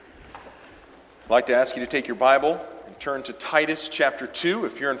I'd like to ask you to take your Bible and turn to Titus chapter 2.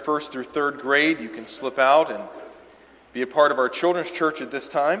 If you're in 1st through 3rd grade, you can slip out and be a part of our children's church at this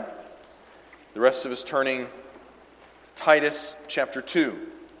time. The rest of us turning to Titus chapter 2.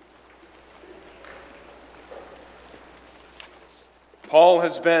 Paul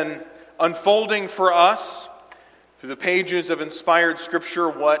has been unfolding for us through the pages of inspired Scripture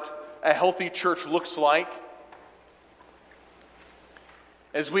what a healthy church looks like.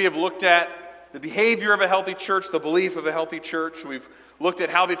 As we have looked at the behavior of a healthy church, the belief of a healthy church, we've looked at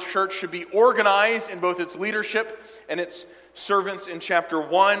how the church should be organized in both its leadership and its servants in chapter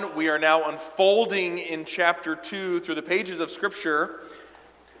 1. We are now unfolding in chapter 2 through the pages of Scripture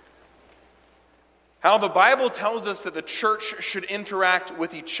how the Bible tells us that the church should interact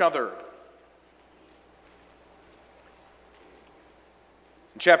with each other.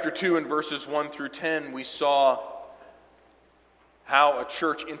 In chapter 2 and verses 1 through 10, we saw how a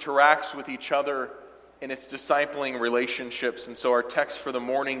church interacts with each other in its discipling relationships. And so our text for the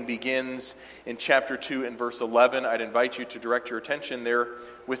morning begins in chapter 2 and verse 11. I'd invite you to direct your attention there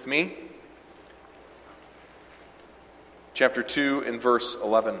with me. Chapter 2 and verse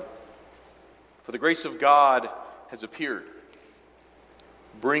 11. For the grace of God has appeared,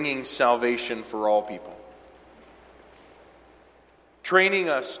 bringing salvation for all people, training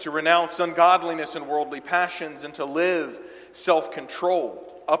us to renounce ungodliness and worldly passions and to live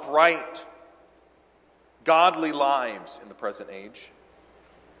self-controlled, upright, godly lives in the present age,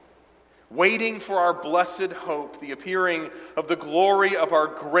 waiting for our blessed hope, the appearing of the glory of our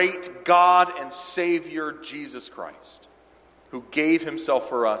great God and Savior, Jesus Christ, who gave himself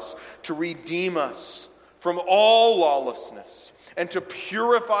for us to redeem us from all lawlessness and to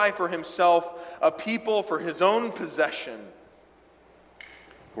purify for himself a people for his own possession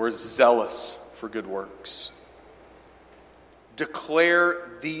who are zealous for good works. Declare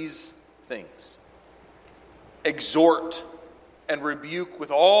these things. Exhort and rebuke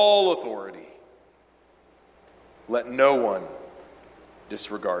with all authority. Let no one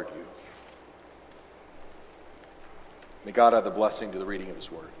disregard you. May God add the blessing to the reading of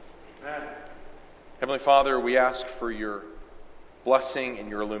his word. Amen. Heavenly Father, we ask for your blessing and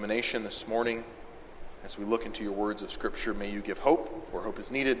your illumination this morning. As we look into your words of Scripture, may you give hope where hope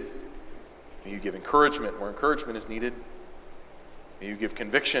is needed. May you give encouragement where encouragement is needed. May you give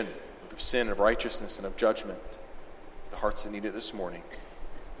conviction of sin, of righteousness, and of judgment to the hearts that need it this morning.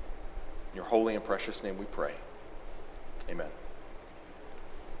 In your holy and precious name we pray. Amen.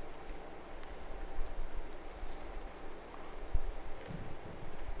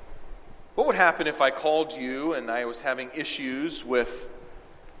 What would happen if I called you and I was having issues with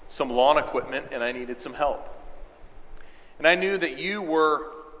some lawn equipment and I needed some help? And I knew that you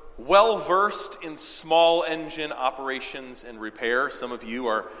were well-versed in small engine operations and repair. Some of you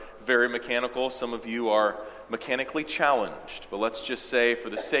are very mechanical. Some of you are mechanically challenged. But let's just say, for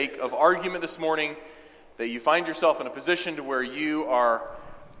the sake of argument this morning, that you find yourself in a position to where you are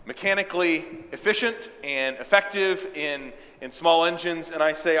mechanically efficient and effective in small engines. And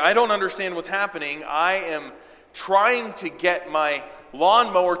I say, I don't understand what's happening. I am trying to get my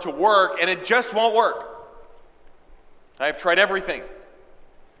lawnmower to work, and it just won't work. I've tried everything.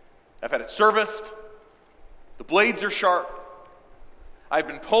 I've had it serviced. The blades are sharp. I've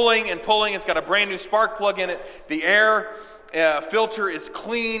been pulling and pulling. It's got a brand new spark plug in it. The air filter is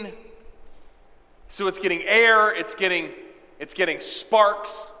clean. So it's getting air. It's getting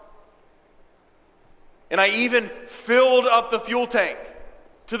sparks. And I even filled up the fuel tank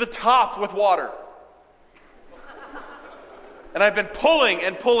to the top with water. And I've been pulling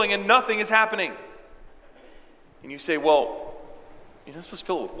and pulling and nothing is happening. And you say, well, you're not supposed to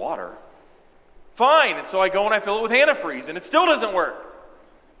fill it with water. Fine. And so I go and I fill it with antifreeze and it still doesn't work.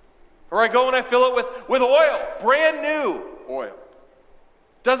 Or I go and I fill it with oil. Brand new oil.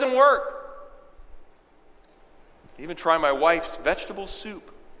 Doesn't work. I even try my wife's vegetable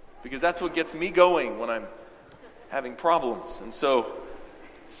soup because that's what gets me going when I'm having problems. And so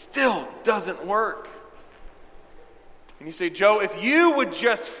still doesn't work. And you say, Joe, if you would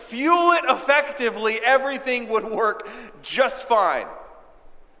just fuel it effectively, everything would work just fine.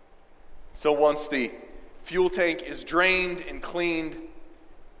 So once the fuel tank is drained and cleaned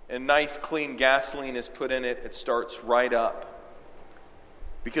and nice clean gasoline is put in it, it starts right up.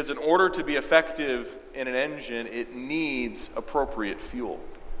 Because in order to be effective in an engine, it needs appropriate fuel.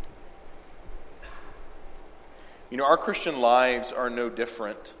 You know, our Christian lives are no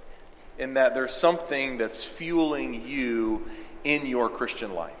different in that there's something that's fueling you in your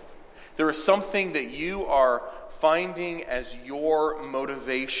Christian life. There is something that you are finding as your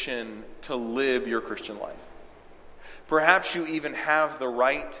motivation to live your Christian life. Perhaps you even have the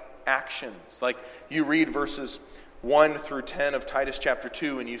right actions. Like you read verses 1 through 10 of Titus chapter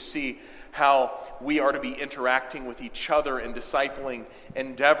 2, and you see how we are to be interacting with each other in discipling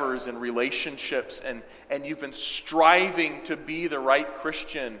endeavors and relationships, and you've been striving to be the right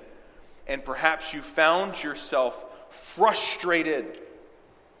Christian, and perhaps you found yourself frustrated.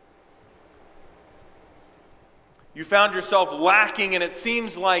 You found yourself lacking, and it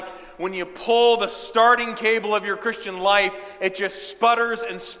seems like when you pull the starting cable of your Christian life, it just sputters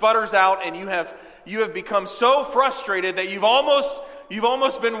and sputters out, and you have become so frustrated that you've almost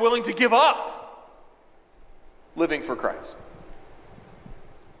been willing to give up living for Christ.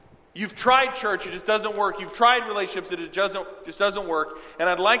 You've tried church, it just doesn't work. You've tried relationships, it just doesn't work. And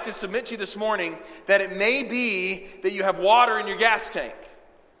I'd like to submit to you this morning that it may be that you have water in your gas tank.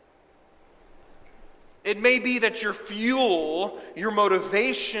 It may be that your fuel, your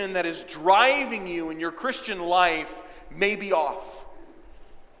motivation that is driving you in your Christian life may be off.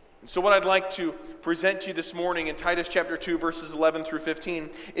 And so what I'd like to present to you this morning in Titus chapter 2, verses 11 through 15,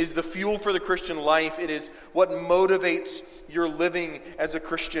 is the fuel for the Christian life. It is what motivates your living as a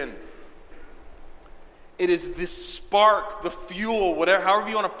Christian. It is this spark, the fuel, however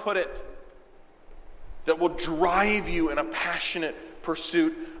you want to put it, that will drive you in a passionate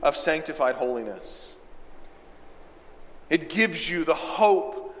pursuit of sanctified holiness. It gives you the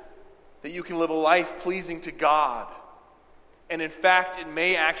hope that you can live a life pleasing to God. And in fact, it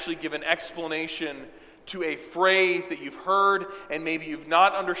may actually give an explanation to a phrase that you've heard and maybe you've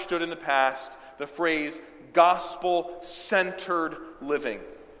not understood in the past, the phrase gospel-centered living.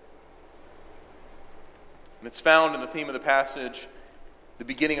 And it's found in the theme of the passage, the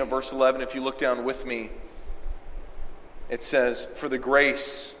beginning of verse 11. If you look down with me, it says, "For the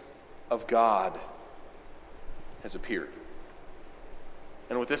grace of God has appeared."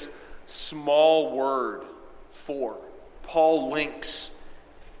 And with this small word, "for," Paul links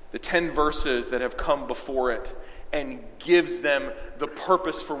the 10 verses that have come before it and gives them the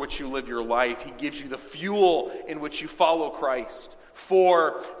purpose for which you live your life. He gives you the fuel in which you follow Christ.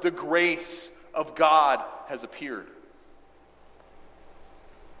 For the grace of God has appeared.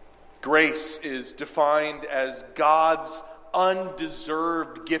 Grace is defined as God's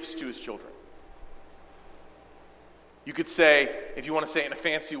undeserved gifts to his children. You could say, if you want to say it in a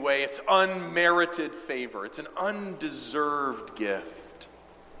fancy way, it's unmerited favor. It's an undeserved gift.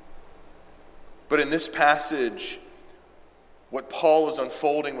 But in this passage, what Paul is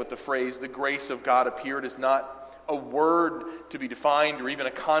unfolding with the phrase, "the grace of God appeared," is not a word to be defined or even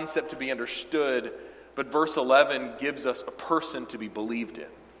a concept to be understood, but verse 11 gives us a person to be believed in.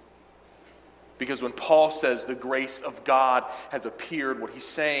 Because when Paul says the grace of God has appeared, what he's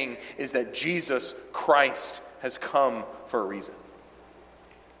saying is that Jesus Christ has come for a reason.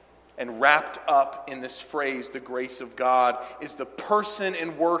 And wrapped up in this phrase, the grace of God, is the person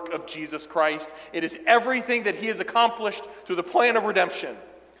and work of Jesus Christ. It is everything that he has accomplished through the plan of redemption.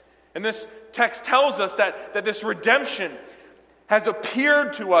 And this text tells us that this redemption has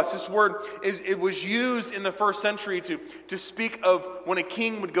appeared to us. This word it was used in the first century to speak of when a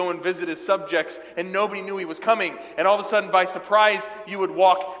king would go and visit his subjects and nobody knew he was coming. And all of a sudden, by surprise, you would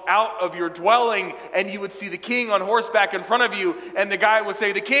walk out of your dwelling and you would see the king on horseback in front of you, and the guy would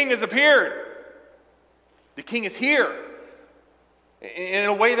say, "The king has appeared. The king is here." In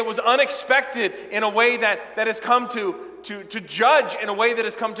a way that was unexpected, in a way that has come to judge, in a way that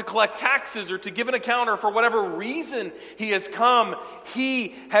has come to collect taxes or to give an account, or for whatever reason he has come,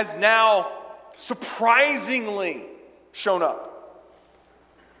 he has now surprisingly shown up.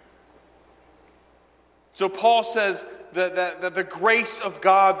 So Paul says that the grace of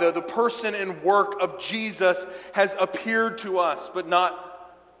God, the person and work of Jesus has appeared to us, but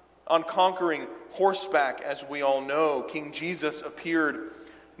not on conquering horseback, as we all know. King Jesus appeared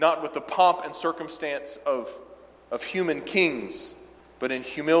not with the pomp and circumstance of human kings, but in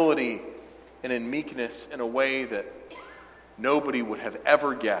humility and in meekness, in a way that nobody would have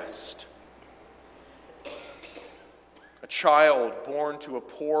ever guessed. A child born to a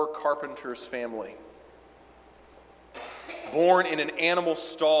poor carpenter's family, born in an animal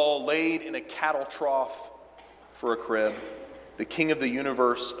stall, laid in a cattle trough for a crib, the King of the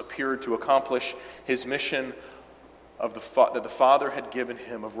universe appeared to accomplish his mission that the Father had given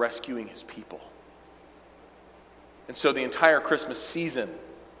him of rescuing his people. And so the entire Christmas season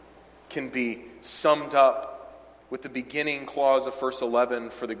can be summed up with the beginning clause of verse 11,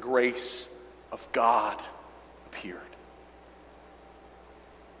 "For the grace of God appeared."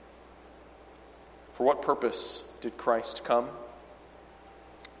 For what purpose did Christ come?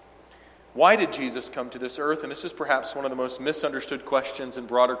 Why did Jesus come to this earth? And this is perhaps one of the most misunderstood questions in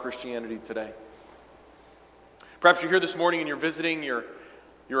broader Christianity today. Perhaps you're here this morning and you're visiting, you're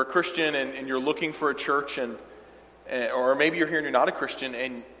you're a Christian and you're looking for a church, or maybe you're here and you're not a Christian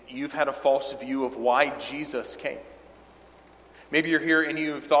and you've had a false view of why Jesus came. Maybe you're here and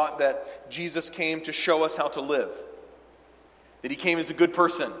you've thought that Jesus came to show us how to live. That he came as a good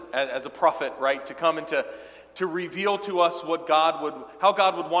person, as a prophet, right? To come and to reveal to us how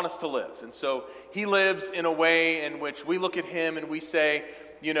God would want us to live. And so he lives in a way in which we look at him and we say,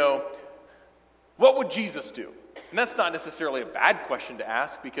 what would Jesus do? And that's not necessarily a bad question to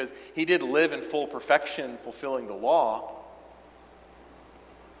ask, because he did live in full perfection, fulfilling the law.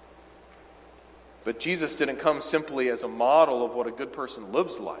 But Jesus didn't come simply as a model of what a good person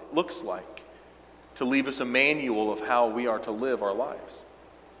looks like, to leave us a manual of how we are to live our lives.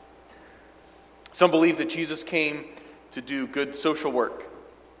 Some believe that Jesus came to do good social work.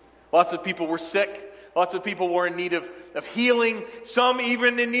 Lots of people were sick. Lots of people were in need of healing. Some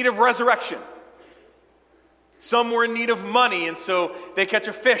even in need of resurrection. Some were in need of money, and so they catch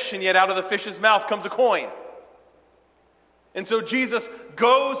a fish, and yet out of the fish's mouth comes a coin. And so Jesus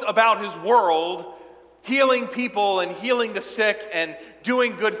goes about his world healing people and healing the sick and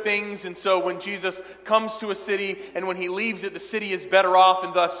doing good things. And so when Jesus comes to a city and when he leaves it, the city is better off,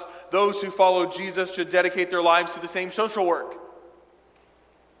 and thus those who follow Jesus should dedicate their lives to the same social work.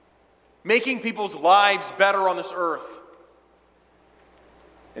 Making people's lives better on this earth.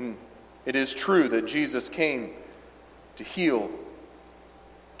 And it is true that Jesus came to heal,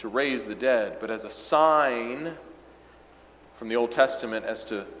 to raise the dead, but as a sign from the Old Testament as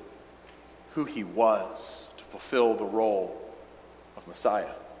to who he was, to fulfill the role of Messiah.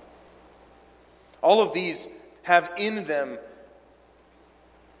 All of these have in them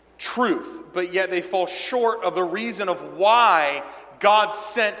truth, but yet they fall short of the reason of why God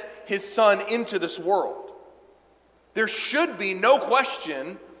sent his Son into this world. There should be no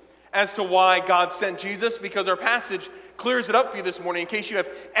question as to why God sent Jesus, because our passage clears it up for you this morning. In case you have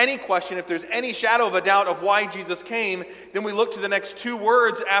any question, if there's any shadow of a doubt of why Jesus came, then we look to the next two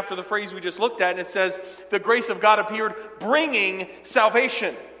words after the phrase we just looked at, and it says, the grace of God appeared, bringing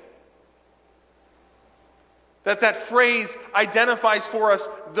salvation. That phrase identifies for us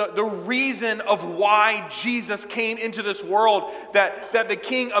the reason of why Jesus came into this world. That the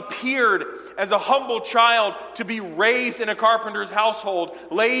King appeared as a humble child to be raised in a carpenter's household,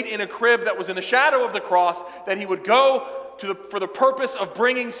 laid in a crib that was in the shadow of the cross, that he would go for the purpose of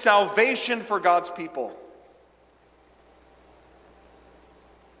bringing salvation for God's people.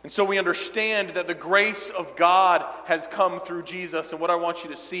 And so we understand that the grace of God has come through Jesus. And what I want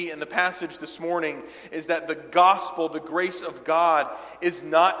you to see in the passage this morning is that the gospel, the grace of God, is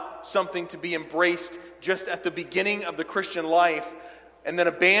not something to be embraced just at the beginning of the Christian life and then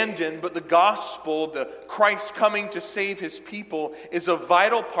abandoned, but the gospel, the Christ coming to save his people, is a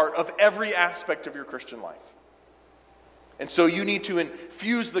vital part of every aspect of your Christian life. And so you need to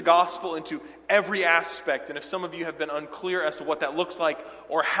infuse the gospel into every aspect. And if some of you have been unclear as to what that looks like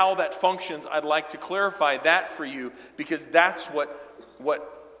or how that functions, I'd like to clarify that for you, because that's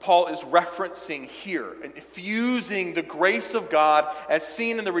what Paul is referencing here. And infusing the grace of God as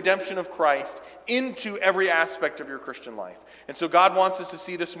seen in the redemption of Christ into every aspect of your Christian life. And so God wants us to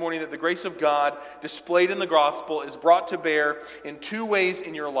see this morning that the grace of God displayed in the gospel is brought to bear in two ways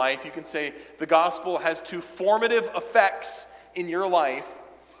in your life. You can say the gospel has two formative effects in your life.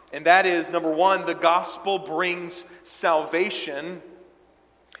 And that is, number one, the gospel brings salvation.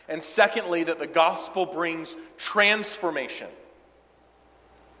 And secondly, that the gospel brings transformation.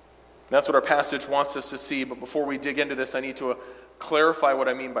 That's what our passage wants us to see. But before we dig into this, I need to clarify what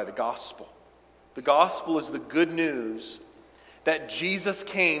I mean by the gospel. The gospel is the good news that Jesus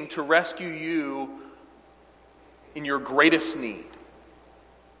came to rescue you in your greatest need.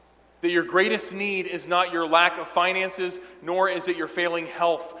 That your greatest need is not your lack of finances, nor is it your failing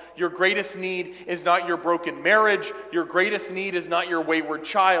health. Your greatest need is not your broken marriage. Your greatest need is not your wayward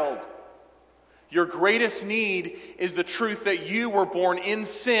child. Your greatest need is the truth that you were born in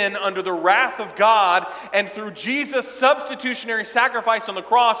sin under the wrath of God, and through Jesus' substitutionary sacrifice on the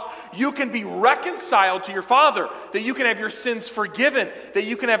cross, you can be reconciled to your Father, that you can have your sins forgiven, that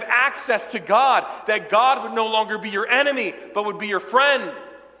you can have access to God, that God would no longer be your enemy, but would be your friend,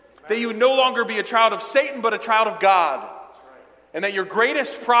 that you would no longer be a child of Satan, but a child of God, and that your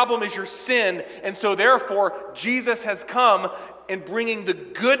greatest problem is your sin, and so therefore Jesus has come and bringing the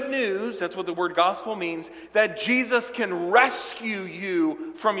good news, that's what the word gospel means, that Jesus can rescue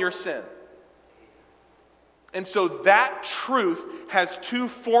you from your sin. And so that truth has two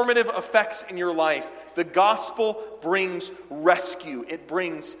formative effects in your life. The gospel brings rescue. It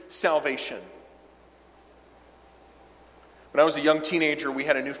brings salvation. When I was a young teenager, we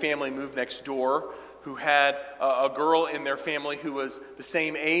had a new family move next door who had a girl in their family who was the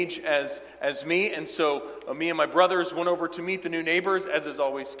same age as me. And so me and my brothers went over to meet the new neighbors, as is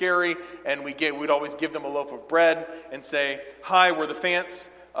always scary. And we'd always give them a loaf of bread and say, "Hi, we're the Fants.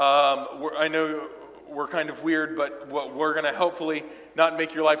 I know we're kind of weird, but we're going to hopefully not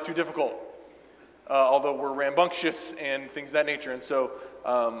make your life too difficult. Although we're rambunctious and things of that nature." And so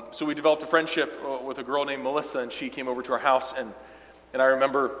we developed a friendship with a girl named Melissa, and she came over to our house. And I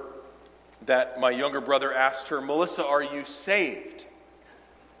remember that my younger brother asked her, "Melissa, are you saved?"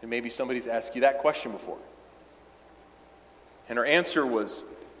 And maybe somebody's asked you that question before. And her answer was,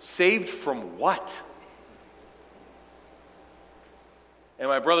 "Saved from what?" And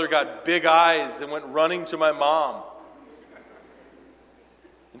my brother got big eyes and went running to my mom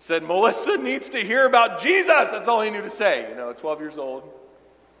and said, "Melissa needs to hear about Jesus." That's all he knew to say, 12 years old.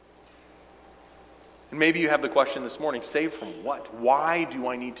 And maybe you have the question this morning, saved from what? Why do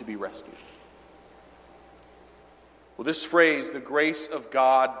I need to be rescued? Well, this phrase, the grace of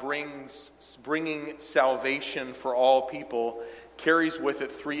God bringing salvation for all people, carries with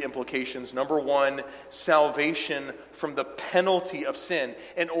it three implications. Number one, salvation from the penalty of sin.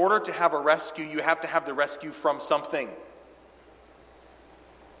 In order to have a rescue, you have to have the rescue from something.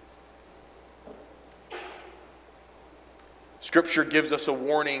 Scripture gives us a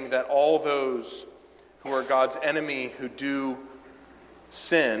warning that all those who are God's enemy, who do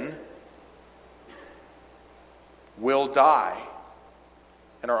sin, will die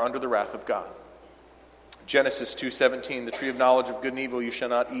and are under the wrath of God. Genesis 2:17, the tree of knowledge of good and evil you shall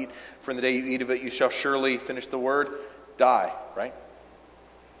not eat, for in the day you eat of it you shall surely, finish the word, die, right?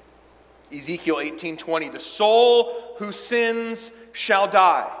 Ezekiel 18:20, the soul who sins shall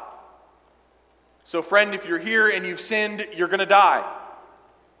die. So friend, if you're here and you've sinned, you're going to die.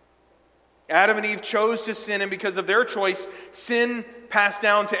 Adam and Eve chose to sin, and because of their choice, sin passed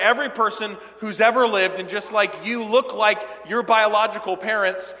down to every person who's ever lived. And just like you look like your biological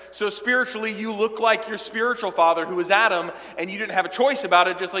parents, so spiritually you look like your spiritual father, who was Adam, and you didn't have a choice about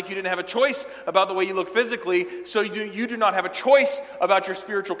it, just like you didn't have a choice about the way you look physically, so you do not have a choice about your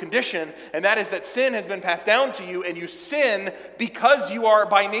spiritual condition, and that is that sin has been passed down to you, and you sin because you are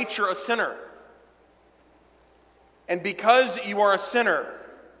by nature a sinner. And because you are a sinner,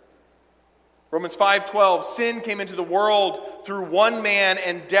 Romans 5:12, sin came into the world through one man,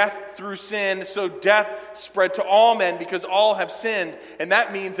 and death through sin. So death spread to all men because all have sinned. And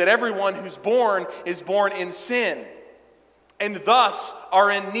that means that everyone who's born is born in sin, and thus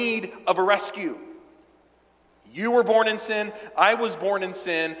are in need of a rescue. You were born in sin, I was born in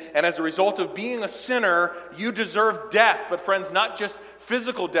sin, and as a result of being a sinner, you deserve death. But friends, not just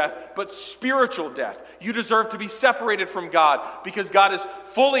physical death, but spiritual death. You deserve to be separated from God, because God is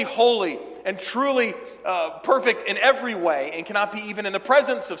fully holy and truly perfect in every way and cannot be even in the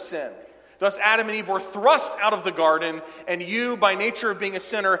presence of sin. Thus, Adam and Eve were thrust out of the garden, and you, by nature of being a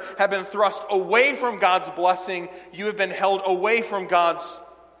sinner, have been thrust away from God's blessing. You have been held away from God's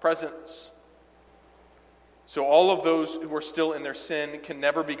presence. So all of those who are still in their sin can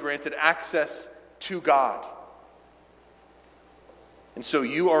never be granted access to God. And so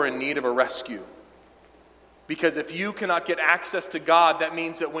you are in need of a rescue. Because if you cannot get access to God, that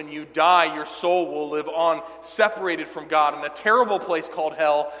means that when you die, your soul will live on separated from God in a terrible place called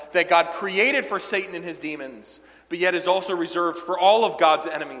hell that God created for Satan and his demons, but yet is also reserved for all of God's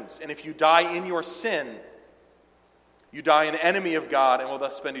enemies. And if you die in your sin, you die an enemy of God and will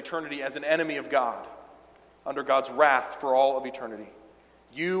thus spend eternity as an enemy of God, under God's wrath for all of eternity.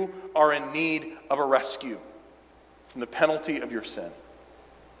 You are in need of a rescue from the penalty of your sin.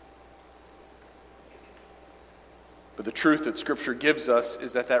 But the truth that Scripture gives us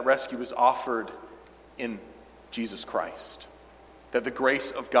is that rescue is offered in Jesus Christ. That the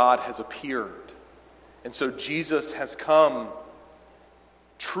grace of God has appeared. And so Jesus has come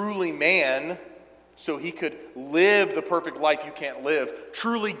truly man, so he could live the perfect life you can't live.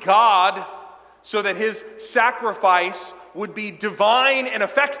 Truly God, so that his sacrifice would be divine and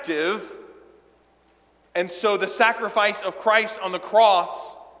effective. And so the sacrifice of Christ on the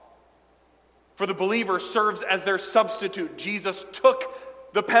cross for the believer serves as their substitute. Jesus took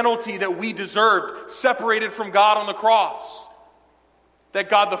the penalty that we deserved, separated from God on the cross. That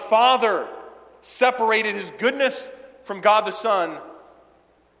God the Father separated his goodness from God the Son,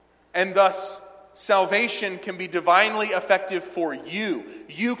 and thus salvation can be divinely effective for you.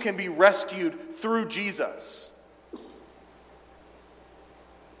 You can be rescued through Jesus.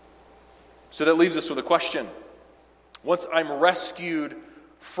 So that leaves us with a question. Once I'm rescued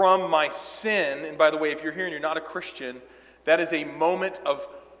from my sin, and by the way, if you're here and you're not a Christian, that is a moment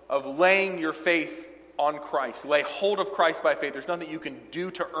of laying your faith on Christ. Lay hold of Christ by faith. There's nothing you can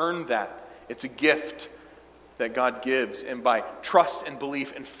do to earn that. It's a gift that God gives, and by trust and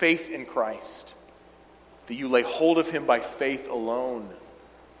belief and faith in Christ, that you lay hold of him by faith alone,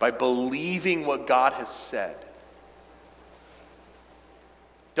 by believing what God has said.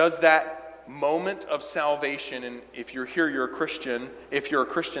 Does that moment of salvation, and if you're here, you're a Christian. If you're a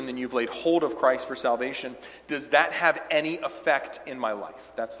Christian, then you've laid hold of Christ for salvation. Does that have any effect in my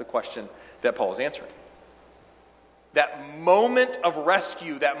life? That's the question that Paul is answering. That moment of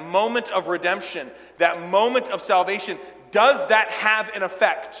rescue, that moment of redemption, that moment of salvation, does that have an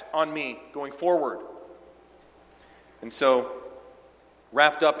effect on me going forward? And so,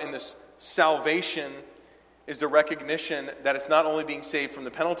 wrapped up in this salvation is the recognition that it's not only being saved from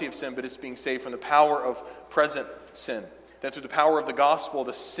the penalty of sin, but it's being saved from the power of present sin. That through the power of the gospel,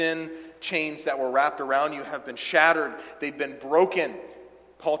 the sin chains that were wrapped around you have been shattered. They've been broken.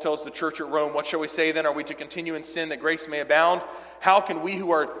 Paul tells the church at Rome, what shall we say then? Are we to continue in sin that grace may abound? How can we who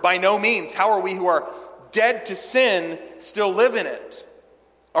are, by no means, how are we who are dead to sin still live in it?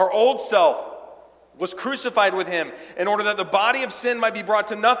 Our old self was crucified with him in order that the body of sin might be brought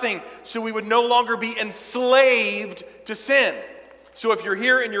to nothing, so we would no longer be enslaved to sin. So if you're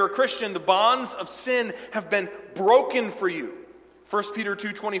here and you're a Christian, the bonds of sin have been broken for you. 1 Peter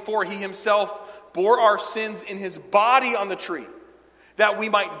 2:24, he himself bore our sins in his body on the tree, that we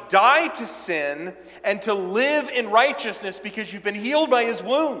might die to sin and to live in righteousness, because you've been healed by his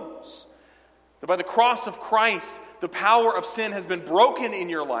wounds. That by the cross of Christ, the power of sin has been broken in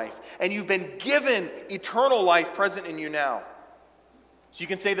your life, and you've been given eternal life present in you now. So you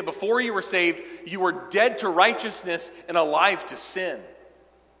can say that before you were saved, you were dead to righteousness and alive to sin.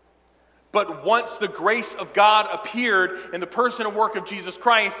 But once the grace of God appeared in the person and work of Jesus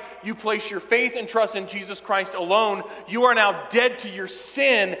Christ, you place your faith and trust in Jesus Christ alone. You are now dead to your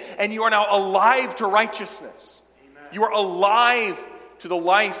sin, and you are now alive to righteousness. Amen. You are alive to the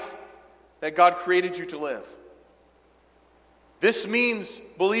life that God created you to live. This means,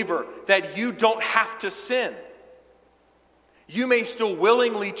 believer, that you don't have to sin. You may still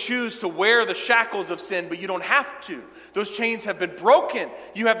willingly choose to wear the shackles of sin, but you don't have to. Those chains have been broken.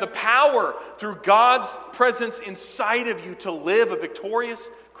 You have the power through God's presence inside of you to live a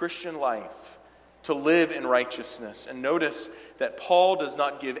victorious Christian life, to live in righteousness. And notice that Paul does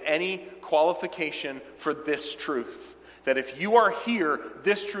not give any qualification for this truth. That if you are here,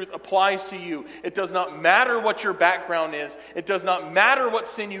 this truth applies to you. It does not matter what your background is. It does not matter what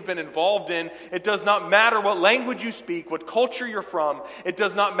sin you've been involved in. It does not matter what language you speak, what culture you're from. It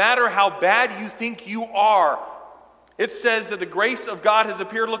does not matter how bad you think you are. It says that the grace of God has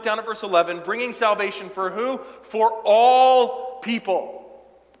appeared. Look down at verse 11. Bringing salvation for who? For all people.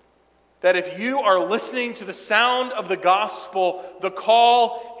 That if you are listening to the sound of the gospel, the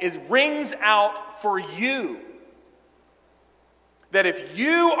call rings out for you. That if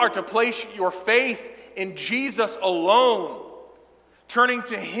you are to place your faith in Jesus alone, turning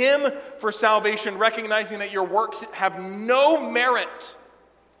to him for salvation, recognizing that your works have no merit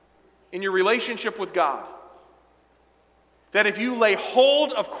in your relationship with God, that if you lay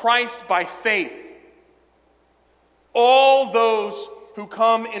hold of Christ by faith, all those who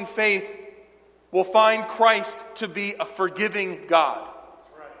come in faith will find Christ to be a forgiving God.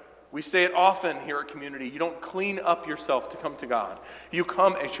 We say it often here at Community. You don't clean up yourself to come to God. You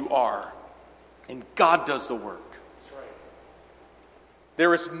come as you are, and God does the work. That's right.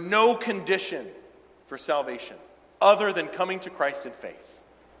 There is no condition for salvation other than coming to Christ in faith.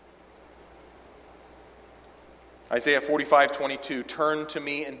 Isaiah 45:22, turn to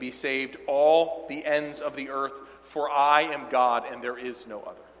me and be saved, all the ends of the earth, for I am God and there is no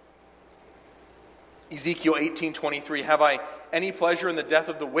other. Ezekiel 18:23, have I any pleasure in the death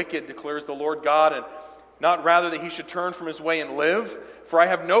of the wicked, declares the Lord God, and not rather that he should turn from his way and live? For I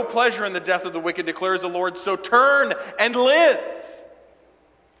have no pleasure in the death of the wicked, declares the Lord, so turn and live.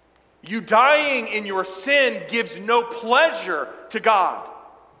 You dying in your sin gives no pleasure to God.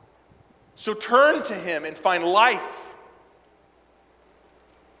 So turn to him and find life.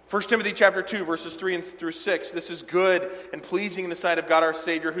 1 Timothy chapter 2, verses 3 through 6. This is good and pleasing in the sight of God our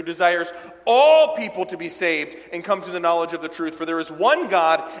Savior, who desires all people to be saved and come to the knowledge of the truth. For there is one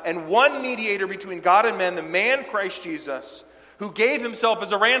God and one mediator between God and men, the man Christ Jesus, who gave himself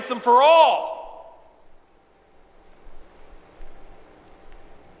as a ransom for all.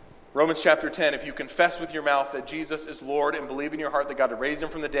 Romans chapter 10, if you confess with your mouth that Jesus is Lord and believe in your heart that God raised him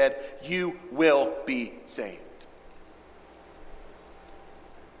from the dead, you will be saved.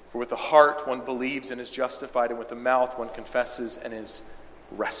 For with the heart one believes and is justified, and with the mouth one confesses and is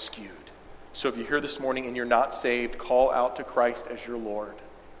rescued. So if you're here this morning and you're not saved, call out to Christ as your Lord.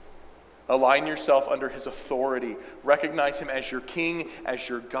 Align yourself under his authority. Recognize him as your king, as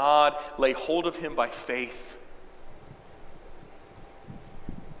your God. Lay hold of him by faith.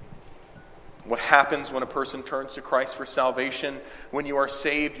 What happens when a person turns to Christ for salvation? When you are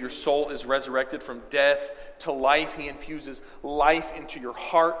saved, your soul is resurrected from death to life. He infuses life into your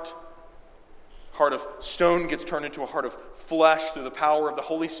heart. Heart of stone gets turned into a heart of flesh through the power of the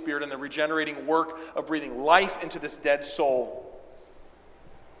Holy Spirit and the regenerating work of breathing life into this dead soul.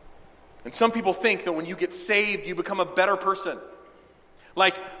 And some people think that when you get saved, you become a better person.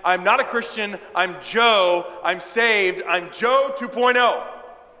 Like, I'm not a Christian, I'm Joe, I'm saved, I'm Joe 2.0.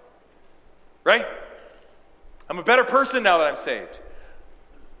 Right? I'm a better person now that I'm saved.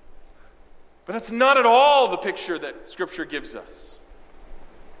 But that's not at all the picture that Scripture gives us.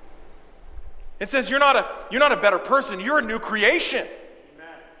 It says you're not a better person, you're a new creation.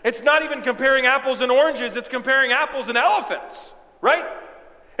 Amen. It's not even comparing apples and oranges, it's comparing apples and elephants. Right?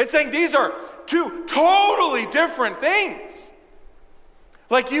 It's saying these are two totally different things.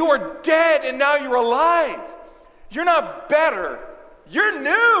 Like you are dead and now you're alive. You're not better, you're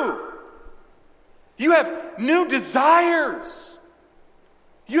new. You have new desires.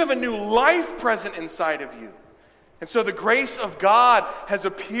 You have a new life present inside of you. And so the grace of God has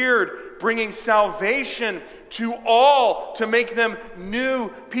appeared, bringing salvation to all to make them new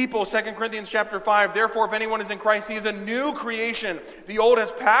people. 2 Corinthians chapter 5, therefore if anyone is in Christ, he is a new creation. The old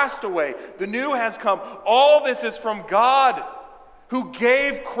has passed away. The new has come. All this is from God, who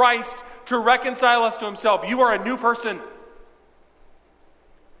gave Christ to reconcile us to himself. You are a new person.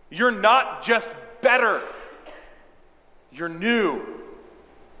 You're not just better. You're new.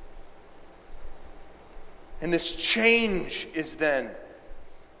 And this change is then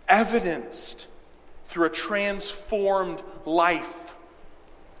evidenced through a transformed life.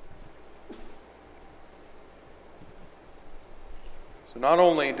 So not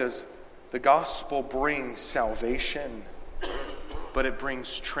only does the gospel bring salvation, but it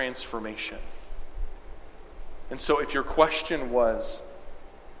brings transformation. And so if your question was,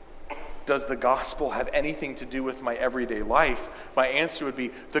 does the gospel have anything to do with my everyday life? My answer would be,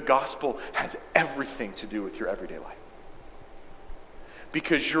 the gospel has everything to do with your everyday life.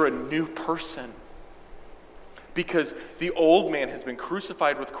 Because you're a new person. Because the old man has been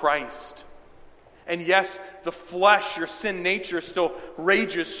crucified with Christ. And yes, the flesh, your sin nature, still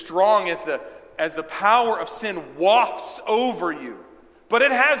rages strong as the power of sin wafts over you. But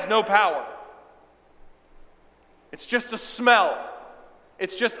it has no power. It's just a smell.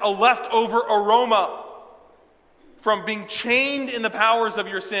 It's just a leftover aroma from being chained in the powers of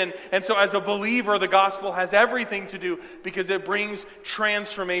your sin. And so as a believer, the gospel has everything to do because it brings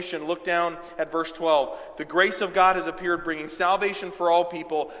transformation. Look down at verse 12. The grace of God has appeared, bringing salvation for all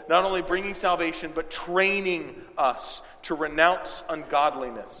people, not only bringing salvation, but training us to renounce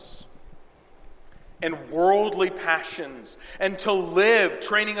ungodliness and worldly passions, and to live,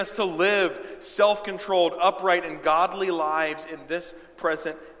 training us to live self-controlled, upright, and godly lives in this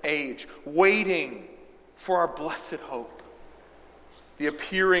present age, waiting for our blessed hope, the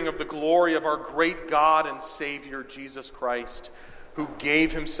appearing of the glory of our great God and Savior, Jesus Christ, who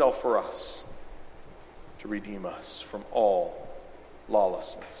gave himself for us to redeem us from all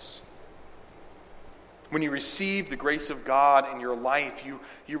lawlessness. When you receive the grace of God in your life,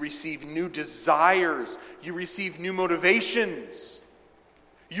 you receive new desires. You receive new motivations.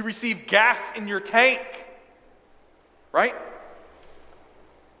 You receive gas in your tank. Right?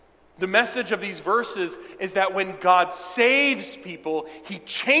 The message of these verses is that when God saves people, he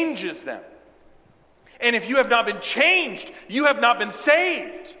changes them. And if you have not been changed, you have not been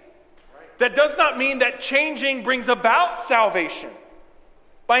saved. That does not mean that changing brings about salvation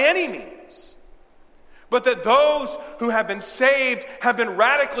by any means. But that those who have been saved have been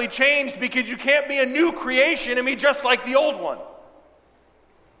radically changed, because you can't be a new creation and be just like the old one.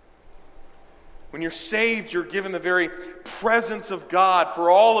 When you're saved, you're given the very presence of God for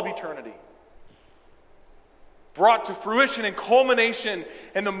all of eternity. Brought to fruition and culmination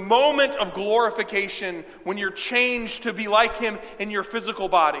in the moment of glorification when you're changed to be like him in your physical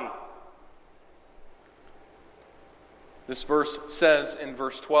body. This verse says in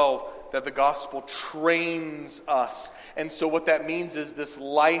verse 12 that the gospel trains us. And so what that means is this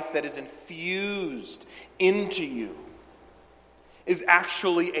life that is infused into you is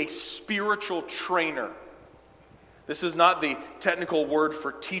actually a spiritual trainer. This is not the technical word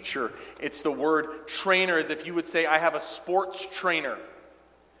for teacher. It's the word trainer, as if you would say, I have a sports trainer.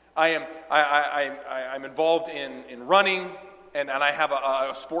 I'm involved in running, and I have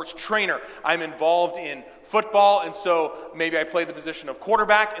a sports trainer. I'm involved in football, and so maybe I play the position of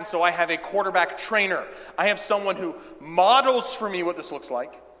quarterback, and so I have a quarterback trainer. I have someone who models for me what this looks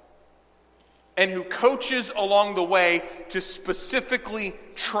like. and who coaches along the way to specifically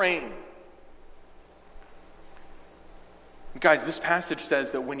train. Guys, this passage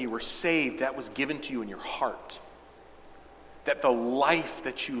says that when you were saved, that was given to you in your heart. That the life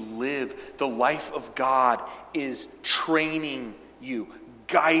that you live, the life of God, is training you,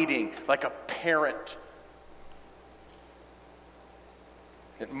 guiding like a parent.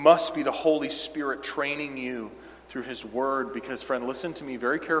 It must be the Holy Spirit training you through His Word, because, friend, listen to me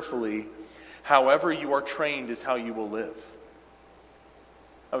very carefully. However you are trained is how you will live.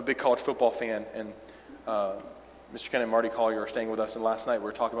 I'm a big college football fan, and Mr. Ken and Marty Collier are staying with us, and last night we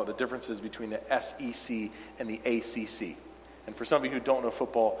were talking about the differences between the SEC and the ACC. And for some of you who don't know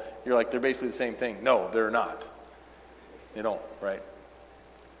football, you're like, they're basically the same thing. No, they're not. They don't, right?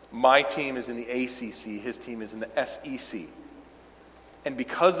 My team is in the ACC, his team is in the SEC. And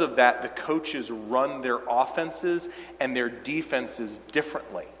because of that, the coaches run their offenses and their defenses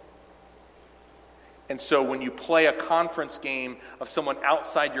differently. And so when you play a conference game of someone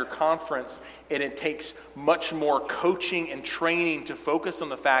outside your conference, and it takes much more coaching and training to focus on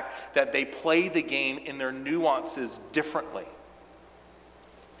the fact that they play the game in their nuances differently,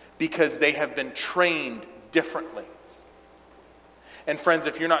 because they have been trained differently. And friends,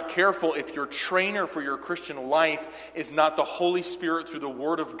 if you're not careful, if your trainer for your Christian life is not the Holy Spirit through the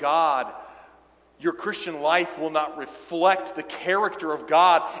Word of God, your Christian life will not reflect the character of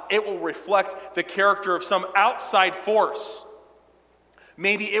God. It will reflect the character of some outside force.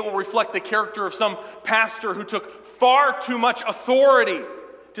 Maybe it will reflect the character of some pastor who took far too much authority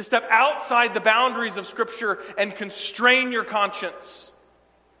to step outside the boundaries of Scripture and constrain your conscience.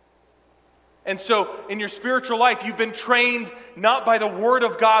 And so, in your spiritual life, you've been trained not by the Word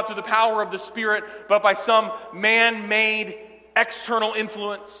of God through the power of the Spirit, but by some man-made external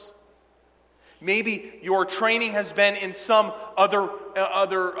influence. Maybe your training has been in some other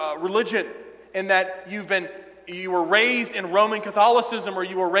religion, in that you were raised in Roman Catholicism, or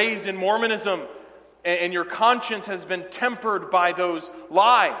you were raised in Mormonism, and your conscience has been tempered by those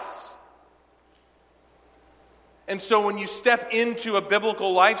lies. And so when you step into a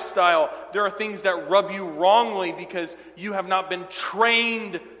biblical lifestyle, there are things that rub you wrongly because you have not been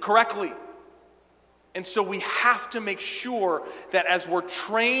trained correctly. And so we have to make sure that as we're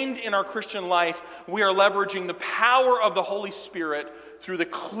trained in our Christian life, we are leveraging the power of the Holy Spirit through the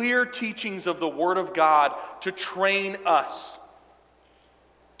clear teachings of the Word of God to train us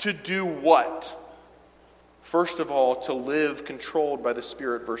to do what? First of all, to live controlled by the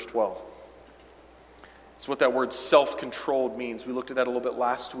Spirit, verse 12. It's what that word self-controlled means. We looked at that a little bit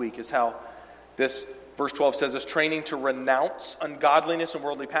last week, is how this verse 12 says us training to renounce ungodliness and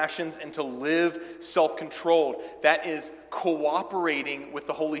worldly passions and to live self-controlled. That is cooperating with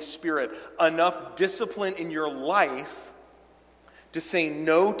the Holy Spirit. Enough discipline in your life to say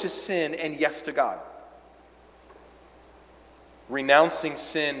no to sin and yes to God. Renouncing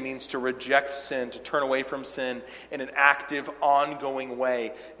sin means to reject sin, to turn away from sin in an active, ongoing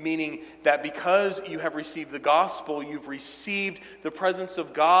way. Meaning that because you have received the gospel, you've received the presence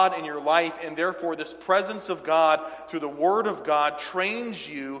of God in your life, and therefore this presence of God through the Word of God trains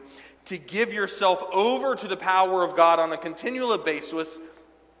you to give yourself over to the power of God on a continual basis,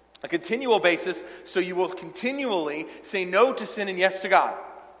 so you will continually say no to sin and yes to God.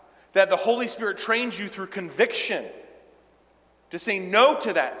 That the Holy Spirit trains you through conviction to say no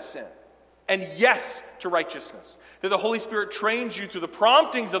to that sin and yes to righteousness. That the Holy Spirit trains you through the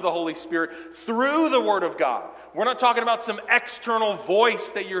promptings of the Holy Spirit through the Word of God. We're not talking about some external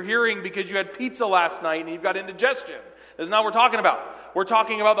voice that you're hearing because you had pizza last night and you've got indigestion. That's not what we're talking about. We're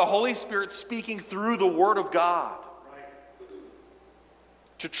talking about the Holy Spirit speaking through the Word of God.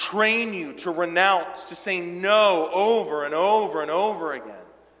 To train you, to renounce, to say no over and over and over again.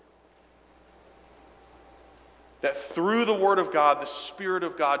 That through the Word of God, the Spirit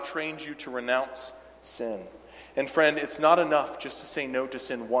of God trains you to renounce sin. And friend, it's not enough just to say no to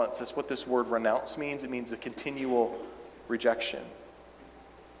sin once. That's what this word renounce means. It means a continual rejection.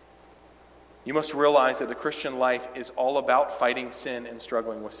 You must realize that the Christian life is all about fighting sin and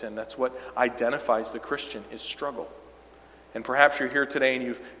struggling with sin. That's what identifies the Christian, is struggle. And perhaps you're here today and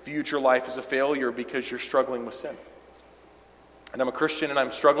you've viewed your life as a failure because you're struggling with sin. And I'm a Christian and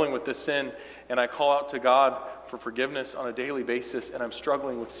I'm struggling with this sin, and I call out to God for forgiveness on a daily basis, and I'm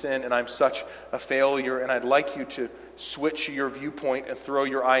struggling with sin and I'm such a failure, and I'd like you to switch your viewpoint and throw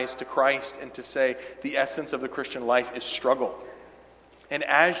your eyes to Christ and to say the essence of the Christian life is struggle. And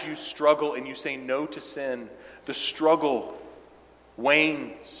as you struggle and you say no to sin, the struggle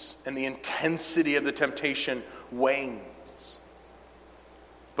wanes and the intensity of the temptation wanes.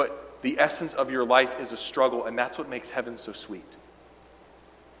 But the essence of your life is a struggle, and that's what makes heaven so sweet.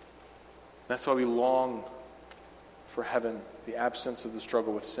 That's why we long for heaven, the absence of the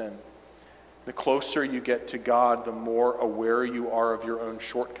struggle with sin. The closer you get to God, the more aware you are of your own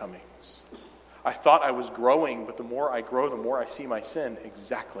shortcomings. I thought I was growing, but the more I grow, the more I see my sin.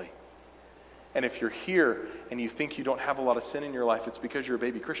 Exactly. And if you're here and you think you don't have a lot of sin in your life, it's because you're a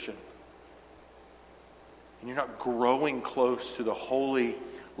baby Christian. And you're not growing close to the holy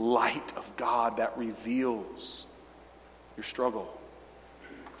light of God that reveals your struggle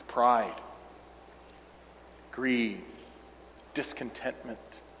with pride, greed, discontentment,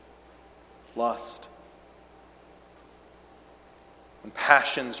 lust. When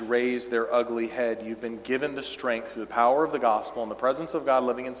passions raise their ugly head, you've been given the strength through the power of the gospel and the presence of God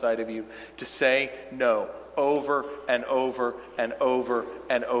living inside of you to say no over and over and over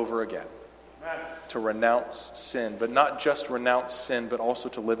and over again. Amen. To renounce sin, but not just renounce sin, but also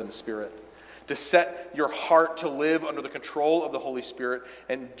to live in the Spirit. To set your heart to live under the control of the Holy Spirit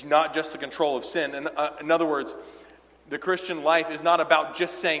and not just the control of sin. And in other words, the Christian life is not about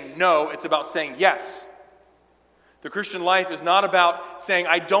just saying no, it's about saying yes. The Christian life is not about saying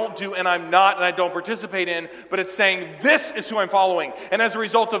I don't do and I'm not and I don't participate in, but it's saying this is who I'm following. And as a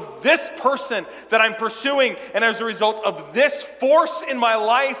result of this person that I'm pursuing, and as a result of this force in my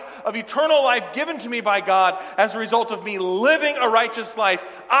life of eternal life given to me by God, as a result of me living a righteous life,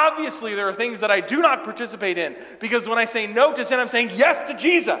 obviously there are things that I do not participate in. Because when I say no to sin, I'm saying yes to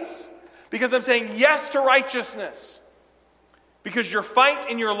Jesus. Because I'm saying yes to righteousness. Because your fight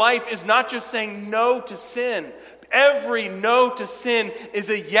in your life is not just saying no to sin. Every no to sin is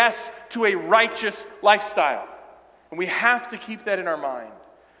a yes to a righteous lifestyle. And we have to keep that in our mind.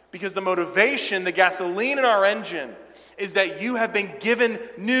 Because the motivation, the gasoline in our engine, is that you have been given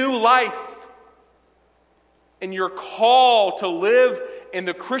new life. And your call to live in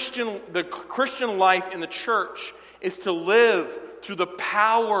the Christian life in the church is to live through the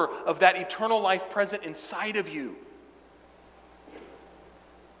power of that eternal life present inside of you.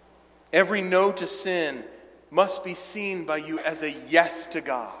 Every no to sin must be seen by you as a yes to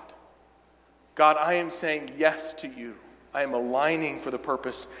God. God, I am saying yes to you. I am aligning for the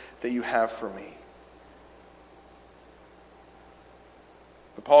purpose that you have for me.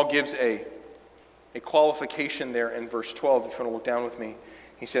 But Paul gives a qualification there in verse 12. If you want to look down with me.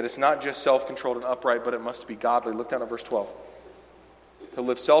 He said it's not just self-controlled and upright, but it must be godly. Look down at verse 12. To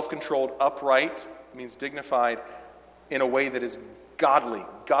live self-controlled, upright means dignified in a way that is godly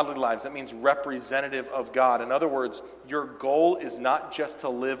lives. That means representative of God. In other words, your goal is not just to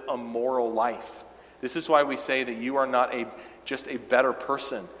live a moral life. This is why we say that you are not just a better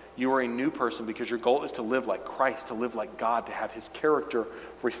person. You are a new person because your goal is to live like Christ, to live like God, to have His character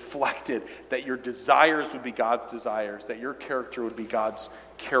reflected, that your desires would be God's desires, that your character would be God's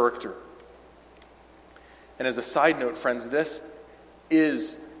character. And as a side note, friends, this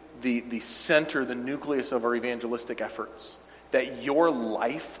is the center, the nucleus of our evangelistic efforts. That your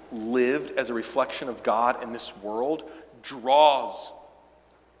life lived as a reflection of God in this world draws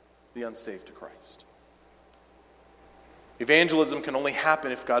the unsaved to Christ. Evangelism can only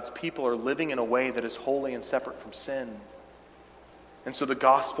happen if God's people are living in a way that is holy and separate from sin. And so the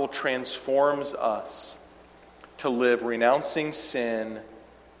gospel transforms us to live renouncing sin,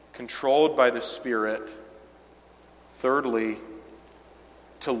 controlled by the Spirit. Thirdly,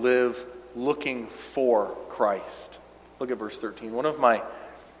 to live looking for Christ. Look at verse 13. One of my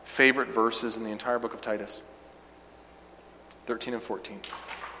favorite verses in the entire book of Titus. 13 and 14.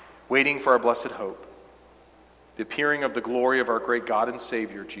 Waiting for our blessed hope, the appearing of the glory of our great God and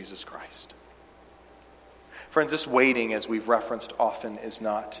Savior, Jesus Christ. Friends, this waiting, as we've referenced often, is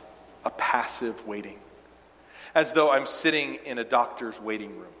not a passive waiting. As though I'm sitting in a doctor's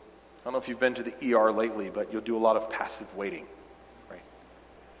waiting room. I don't know if you've been to the ER lately, but you'll do a lot of passive waiting, right?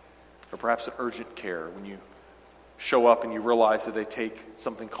 Or perhaps at urgent care when you show up and you realize that they take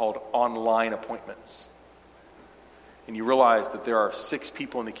something called online appointments. And you realize that there are 6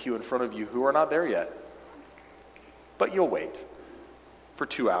 people in the queue in front of you who are not there yet. But you'll wait for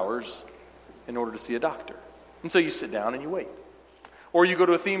 2 hours in order to see a doctor. And so you sit down and you wait. Or you go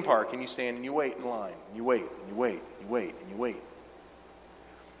to a theme park and you stand and you wait in line. And you wait and you wait and you wait and you wait.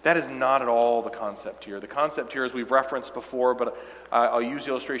 That is not at all the concept here. The concept here, as we've referenced before, but I'll use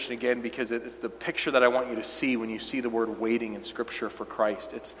the illustration again because it's the picture that I want you to see when you see the word waiting in Scripture for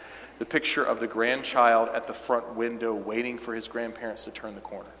Christ. It's the picture of the grandchild at the front window waiting for his grandparents to turn the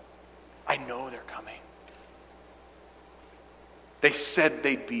corner. I know they're coming. They said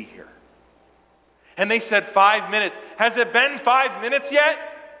they'd be here. And they said 5 minutes. Has it been 5 minutes yet?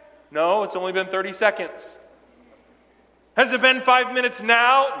 No, it's only been 30 seconds. Has it been 5 minutes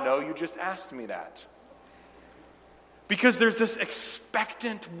now? No, you just asked me that. Because there's this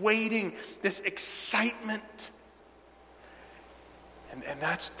expectant waiting, this excitement. And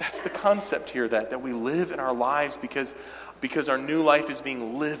that's the concept here, that we live in our lives because our new life is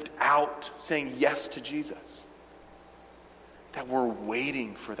being lived out, saying yes to Jesus. That we're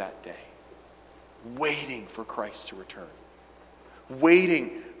waiting for that day. Waiting for Christ to return.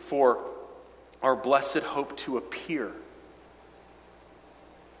 Waiting for our blessed hope to appear.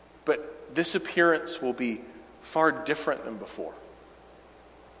 But this appearance will be far different than before.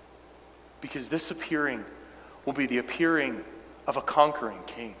 Because this appearing will be the appearing of a conquering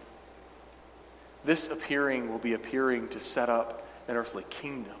king. This appearing will be appearing to set up an earthly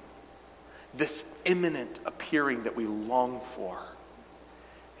kingdom. This imminent appearing that we long for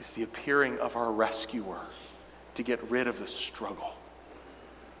is the appearing of our rescuer to get rid of the struggle.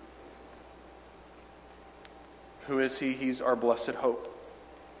 Who is he? He's our blessed hope.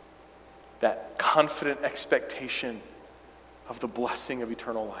 That confident expectation of the blessing of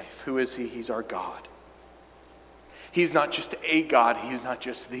eternal life. Who is he? He's our God. He's not just a God. He's not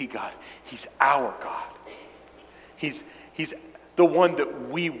just the God. He's our God. He's the one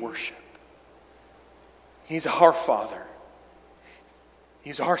that we worship. He's our Father.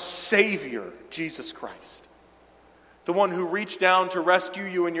 He's our Savior, Jesus Christ. The one who reached down to rescue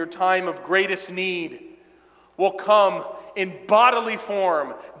you in your time of greatest need will come in bodily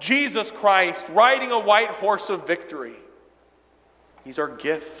form, Jesus Christ, riding a white horse of victory. He's our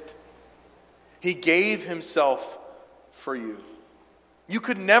gift. He gave himself for you. You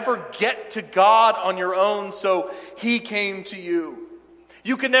could never get to God on your own, so he came to you.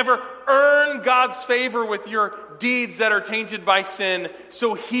 You could never earn God's favor with your deeds that are tainted by sin,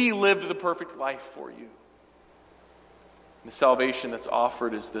 so he lived the perfect life for you. The salvation that's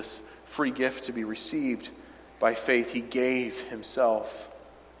offered is this free gift to be received by faith. He gave himself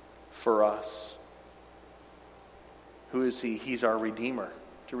for us. Who is he? He's our Redeemer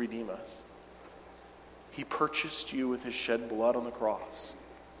to redeem us. He purchased you with his shed blood on the cross.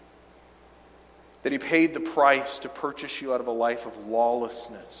 That he paid the price to purchase you out of a life of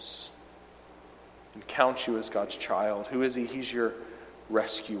lawlessness and count you as God's child. Who is he? He's your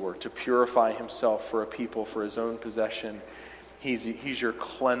rescuer to purify himself for a people for his own possession. He's your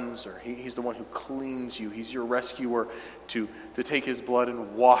cleanser. He's the one who cleans you. He's your rescuer to take his blood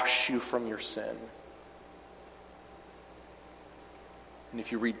and wash you from your sin. And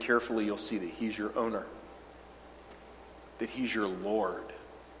if you read carefully, you'll see that he's your owner. That he's your Lord.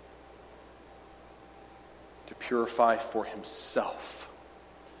 To purify for himself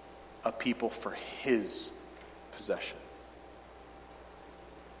a people for his possession.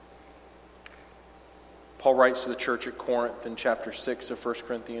 Paul writes to the church at Corinth in chapter 6 of 1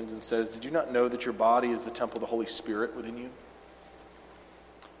 Corinthians and says, "Did you not know that your body is the temple of the Holy Spirit within you,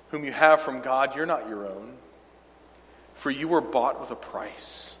 whom you have from God? You're not your own, for you were bought with a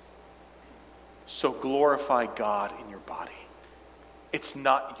price. So glorify God in your body." It's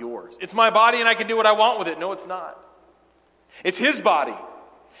not yours. It's my body and I can do what I want with it. No, it's not. It's his body,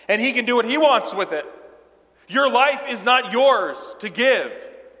 and he can do what he wants with it. Your life is not yours to give.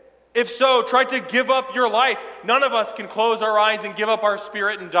 If so, try to give up your life. None of us can close our eyes and give up our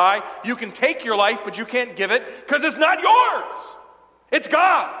spirit and die. You can take your life, but you can't give it because it's not yours. It's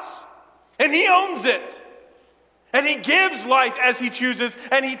God's. And he owns it. And he gives life as he chooses,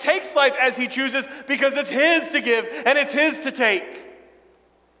 and he takes life as he chooses because it's his to give and it's his to take.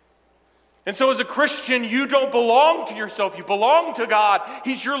 And so as a Christian, you don't belong to yourself. You belong to God.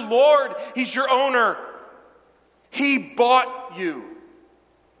 He's your Lord. He's your owner. He bought you.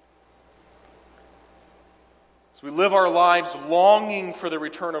 As we live our lives longing for the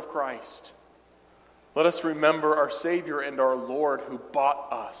return of Christ, let us remember our Savior and our Lord who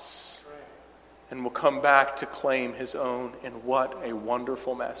bought us and will come back to claim his own. And what a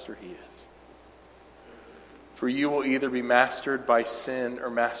wonderful master he is. For you will either be mastered by sin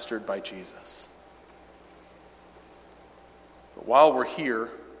or mastered by Jesus. But while we're here,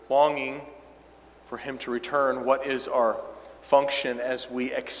 longing for him to return, what is our function as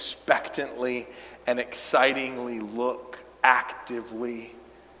we expectantly and excitingly look actively?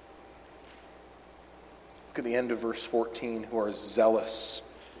 Look at the end of verse 14, who are zealous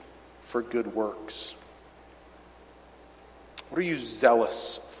for good works. What are you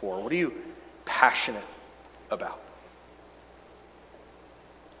zealous for? What are you passionate about?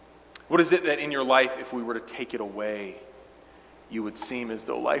 What is it that in your life, if we were to take it away, you would seem as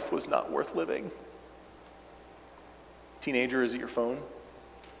though life was not worth living? Teenager, is it your phone?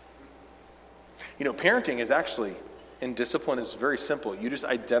 You know, parenting is actually, in discipline, is very simple. You just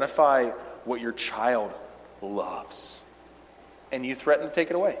identify what your child loves, and you threaten to take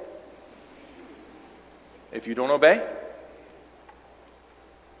it away. If you don't obey,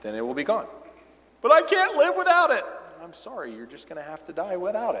 then it will be gone. But I can't live without it. I'm sorry, you're just going to have to die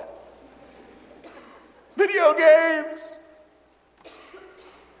without it. Video games.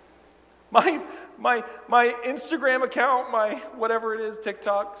 My Instagram account, my whatever it is,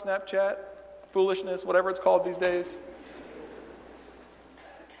 TikTok, Snapchat, foolishness, whatever it's called these days.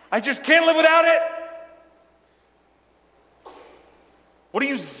 I just can't live without it. What are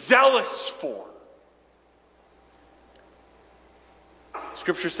you zealous for?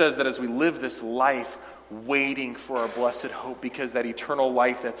 Scripture says that as we live this life waiting for our blessed hope, because that eternal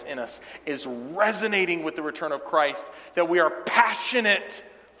life that's in us is resonating with the return of Christ, that we are passionate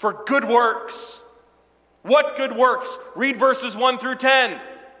for good works. What good works? Read verses 1 through 10.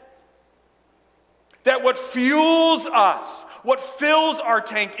 That what fuels us, what fills our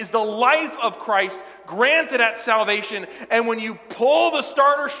tank, is the life of Christ granted at salvation. And when you pull the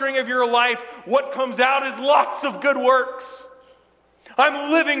starter string of your life, what comes out is lots of good works.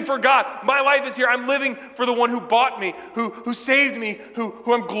 I'm living for God. My life is here. I'm living for the one who bought me, who saved me, who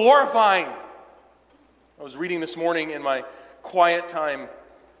I'm glorifying. I was reading this morning in my quiet time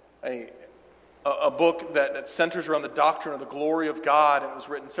a book that centers around the doctrine of the glory of God. It was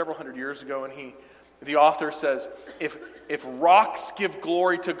written several hundred years ago, and the author says, if rocks give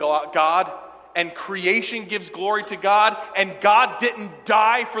glory to God, and creation gives glory to God, and God didn't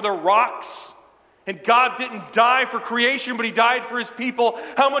die for the rocks, and God didn't die for creation, but He died for His people,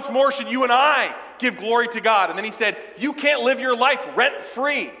 how much more should you and I give glory to God? And then he said, you can't live your life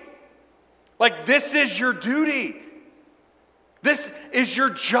rent-free. Like, this is your duty. This is your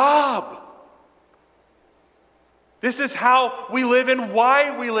job. This is how we live and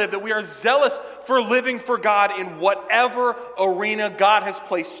why we live, that we are zealous for living for God in whatever arena God has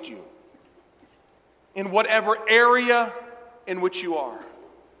placed you, in whatever area in which you are,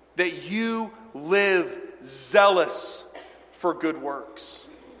 that you live zealous for good works.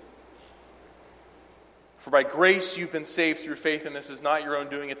 For by grace you've been saved through faith, and this is not your own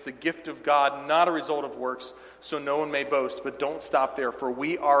doing. It's the gift of God, not a result of works, so no one may boast. But don't stop there, for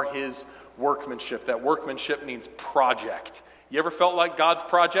we are His workmanship. That workmanship means project. You ever felt like God's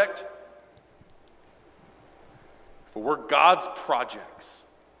project? For we're God's projects.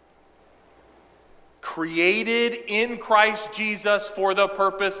 Created in Christ Jesus for the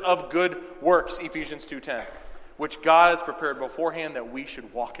purpose of good works, Ephesians 2:10, which God has prepared beforehand that we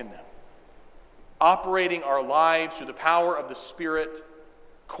should walk in them. Operating our lives through the power of the Spirit,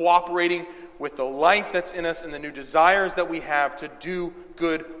 cooperating with the life that's in us and the new desires that we have to do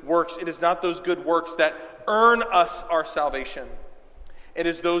good works. It is not those good works that earn us our salvation. It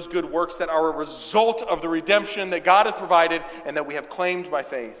is those good works that are a result of the redemption that God has provided and that we have claimed by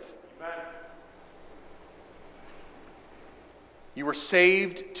faith. Amen. You were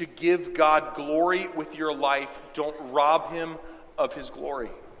saved to give God glory with your life. Don't rob Him of His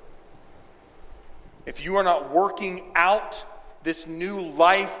glory. If you are not working out this new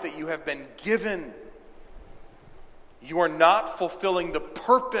life that you have been given, you are not fulfilling the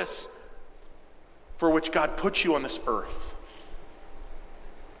purpose for which God put you on this earth.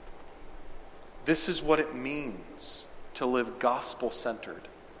 This is what it means to live gospel-centered.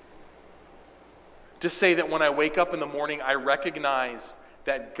 To say that when I wake up in the morning, I recognize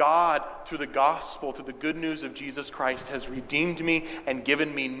that God, through the gospel, through the good news of Jesus Christ, has redeemed me and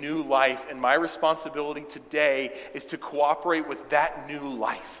given me new life. And my responsibility today is to cooperate with that new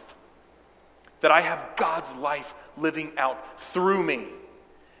life. That I have God's life living out through me.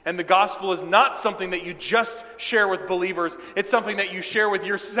 And the gospel is not something that you just share with believers. It's something that you share with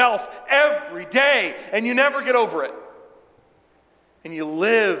yourself every day, and you never get over it. And you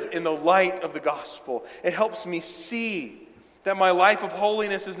live in the light of the gospel. It helps me see that my life of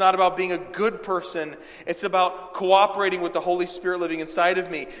holiness is not about being a good person. It's about cooperating with the Holy Spirit living inside of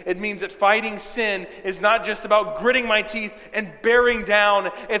me. It means that fighting sin is not just about gritting my teeth and bearing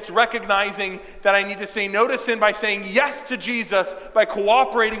down. It's recognizing that I need to say no to sin by saying yes to Jesus, by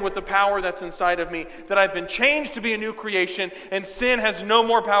cooperating with the power that's inside of me, that I've been changed to be a new creation and sin has no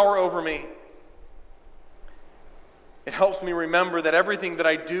more power over me. It helps me remember that everything that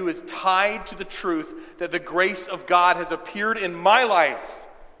I do is tied to the truth that the grace of God has appeared in my life.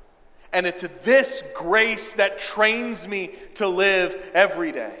 And it's this grace that trains me to live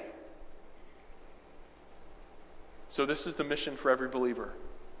every day. So this is the mission for every believer.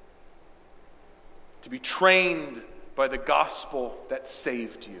 To be trained by the gospel that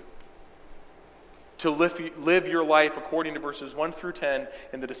saved you. To live your life according to verses 1 through 10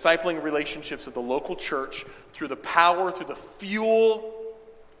 in the discipling relationships of the local church through the power, through the fuel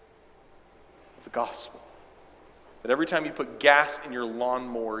of the gospel. That every time you put gas in your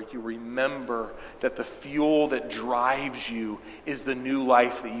lawnmower, you remember that the fuel that drives you is the new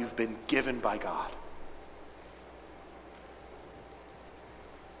life that you've been given by God.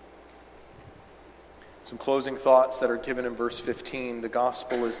 Some closing thoughts that are given in verse 15. The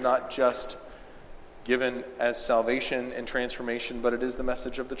gospel is not just given as salvation and transformation, but it is the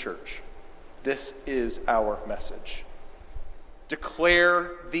message of the church. This is our message.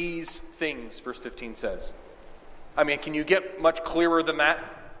 Declare these things, verse 15 says. I mean, can you get much clearer than that?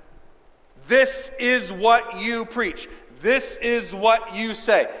 This is what you preach. This is what you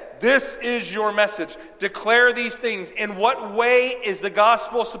say. This is your message. Declare these things. In what way is the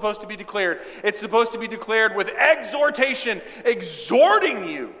gospel supposed to be declared? It's supposed to be declared with exhortation, exhorting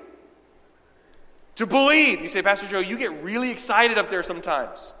you to believe. You say, Pastor Joe, you get really excited up there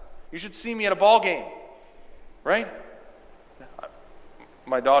sometimes. You should see me at a ball game, right?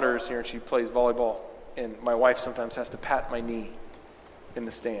 My daughter is here and she plays volleyball, and my wife sometimes has to pat my knee in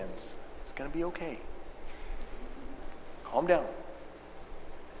the stands. It's going to be okay. Calm down.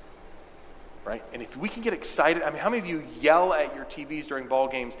 Right? And if we can get excited, I mean, how many of you yell at your TVs during ball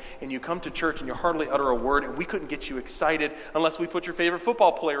games and you come to church and you hardly utter a word, and we couldn't get you excited unless we put your favorite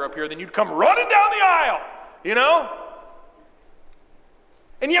football player up here, then you'd come running down the aisle, you know?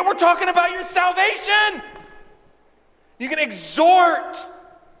 And yet we're talking about your salvation. You can exhort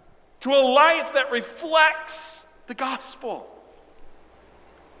to a life that reflects the gospel.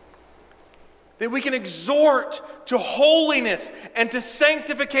 That we can exhort to holiness and to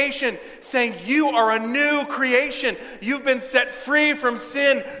sanctification, saying you are a new creation. You've been set free from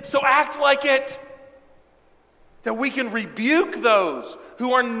sin, so act like it. That we can rebuke those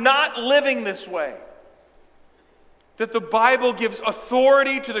who are not living this way. That the Bible gives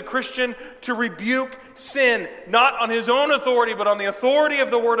authority to the Christian to rebuke sin, not on his own authority, but on the authority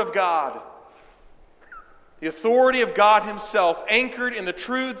of the Word of God. The authority of God Himself, anchored in the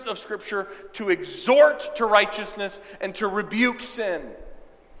truths of Scripture, to exhort to righteousness and to rebuke sin.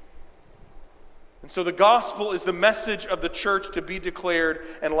 And so the gospel is the message of the church to be declared.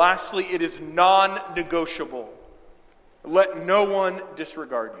 And lastly, it is non-negotiable. Let no one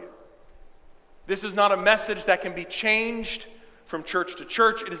disregard you. This is not a message that can be changed from church to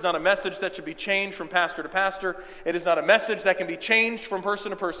church. It is not a message that should be changed from pastor to pastor. It is not a message that can be changed from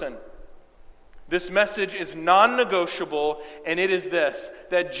person to person. This message is non-negotiable, and it is this,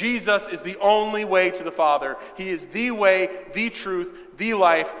 that Jesus is the only way to the Father. He is the way, the truth, the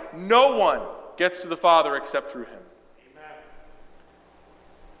life. No one gets to the Father except through Him. Amen.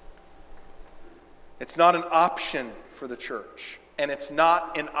 It's not an option for the church, and it's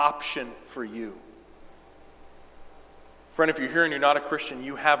not an option for you. Friend, if you're here and you're not a Christian,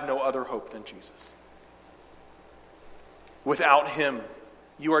 you have no other hope than Jesus. Without Him,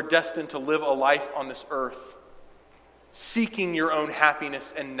 you are destined to live a life on this earth, seeking your own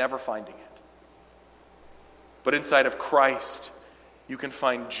happiness and never finding it. But inside of Christ, you can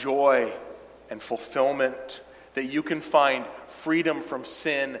find joy and fulfillment, that you can find freedom from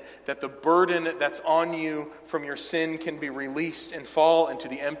sin, that the burden that's on you from your sin can be released and fall into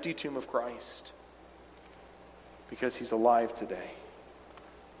the empty tomb of Christ, because He's alive today.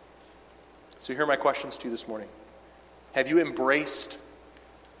 So here are my questions to you this morning. Have you embraced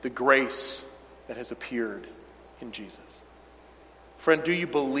the grace that has appeared in Jesus? Friend, do you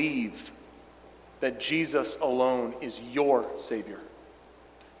believe that Jesus alone is your Savior?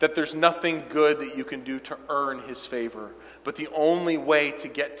 That there's nothing good that you can do to earn His favor, but the only way to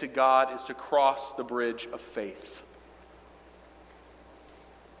get to God is to cross the bridge of faith?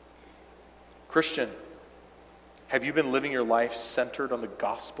 Christian, have you been living your life centered on the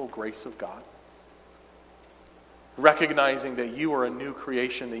gospel grace of God? Recognizing that you are a new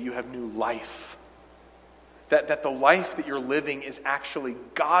creation, that you have new life. That the life that you're living is actually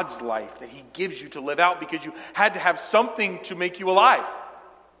God's life that He gives you to live out because you had to have something to make you alive.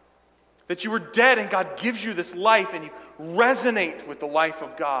 That you were dead and God gives you this life and you resonate with the life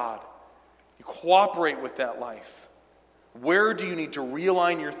of God. You cooperate with that life. Where do you need to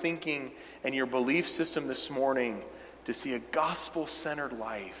realign your thinking and your belief system this morning to see a gospel-centered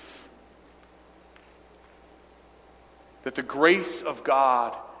life? That the grace of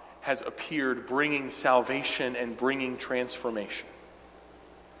God has appeared, bringing salvation and bringing transformation.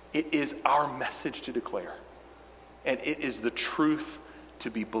 It is our message to declare. And it is the truth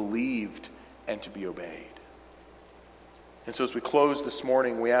to be believed and to be obeyed. And so as we close this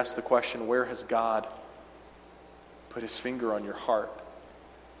morning, we ask the question, where has God put His finger on your heart?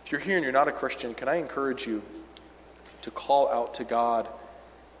 If you're here and you're not a Christian, can I encourage you to call out to God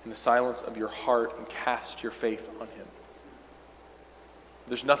in the silence of your heart and cast your faith on Him?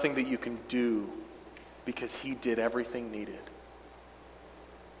 There's nothing that you can do because he did everything needed.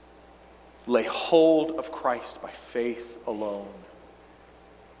 Lay hold of Christ by faith alone.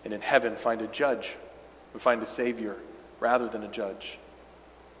 And in heaven find a judge, and find a Savior rather than a judge.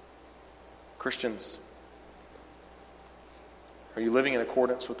 Christians, are you living in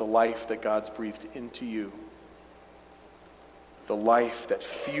accordance with the life that God's breathed into you? The life that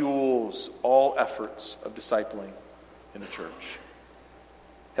fuels all efforts of discipling in the church.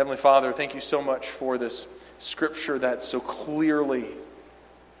 Heavenly Father, thank you so much for this scripture that so clearly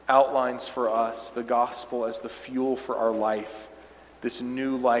outlines for us the gospel as the fuel for our life, this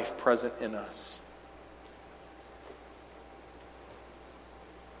new life present in us.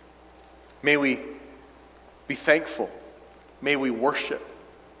 May we be thankful. May we worship.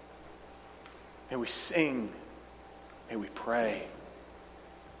 May we sing. May we pray.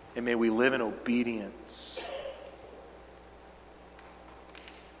 And may we live in obedience.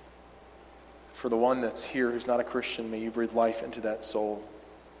 For the one that's here who's not a Christian, may you breathe life into that soul.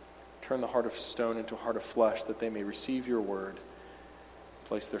 Turn the heart of stone into a heart of flesh that they may receive your word.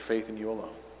 Place their faith in you alone.